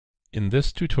In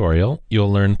this tutorial,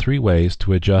 you'll learn 3 ways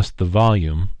to adjust the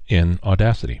volume in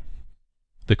Audacity.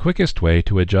 The quickest way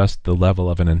to adjust the level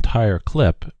of an entire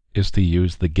clip is to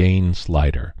use the gain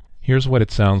slider. Here's what it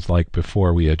sounds like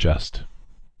before we adjust.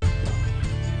 Now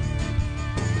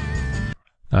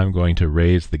I'm going to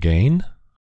raise the gain,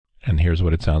 and here's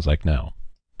what it sounds like now.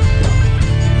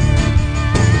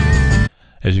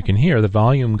 As you can hear, the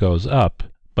volume goes up,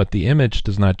 but the image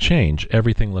does not change.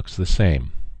 Everything looks the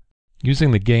same.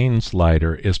 Using the gain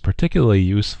slider is particularly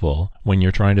useful when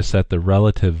you're trying to set the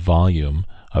relative volume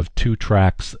of 2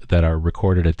 tracks that are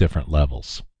recorded at different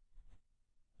levels.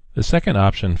 The second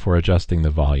option for adjusting the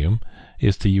volume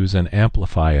is to use an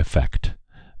amplify effect.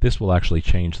 This will actually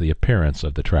change the appearance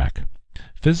of the track.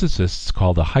 Physicists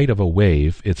call the height of a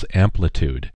wave its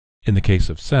amplitude. In the case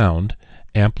of sound,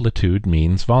 amplitude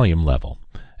means volume level,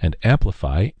 and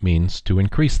amplify means to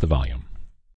increase the volume.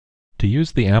 To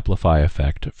use the amplify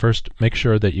effect, first make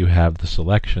sure that you have the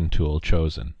selection tool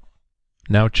chosen.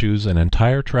 Now choose an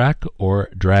entire track or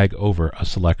drag over a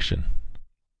selection.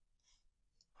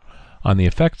 On the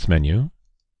Effects menu,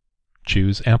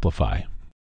 choose Amplify.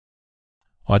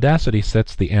 Audacity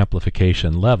sets the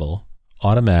amplification level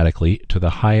automatically to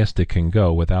the highest it can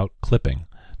go without clipping,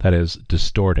 that is,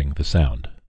 distorting the sound.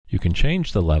 You can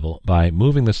change the level by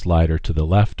moving the slider to the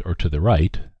left or to the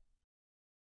right.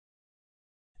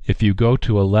 If you go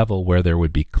to a level where there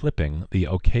would be clipping, the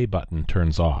OK button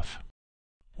turns off.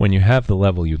 When you have the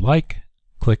level you like,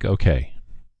 click OK.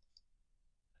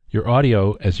 Your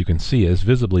audio, as you can see, is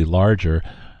visibly larger.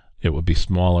 It would be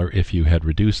smaller if you had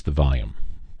reduced the volume.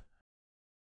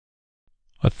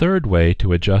 A third way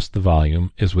to adjust the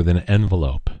volume is with an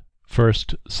envelope.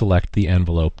 First, select the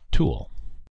Envelope tool.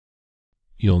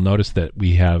 You'll notice that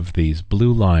we have these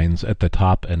blue lines at the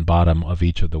top and bottom of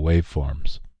each of the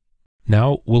waveforms.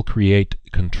 Now we'll create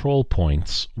control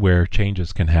points where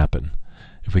changes can happen.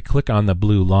 If we click on the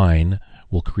blue line,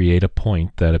 we'll create a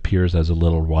point that appears as a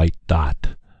little white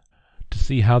dot. To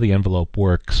see how the envelope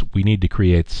works, we need to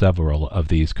create several of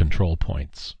these control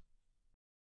points.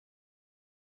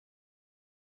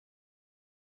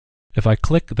 If I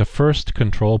click the first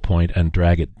control point and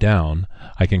drag it down,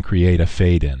 I can create a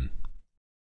fade-in.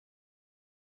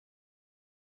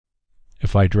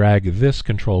 If I drag this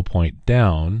control point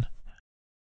down,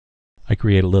 I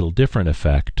create a little different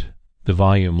effect. The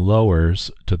volume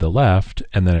lowers to the left,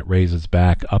 and then it raises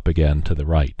back up again to the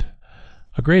right.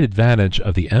 A great advantage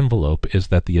of the envelope is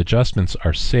that the adjustments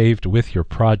are saved with your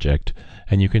project,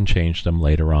 and you can change them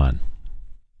later on.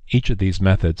 Each of these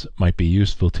methods might be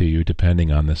useful to you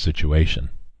depending on the situation.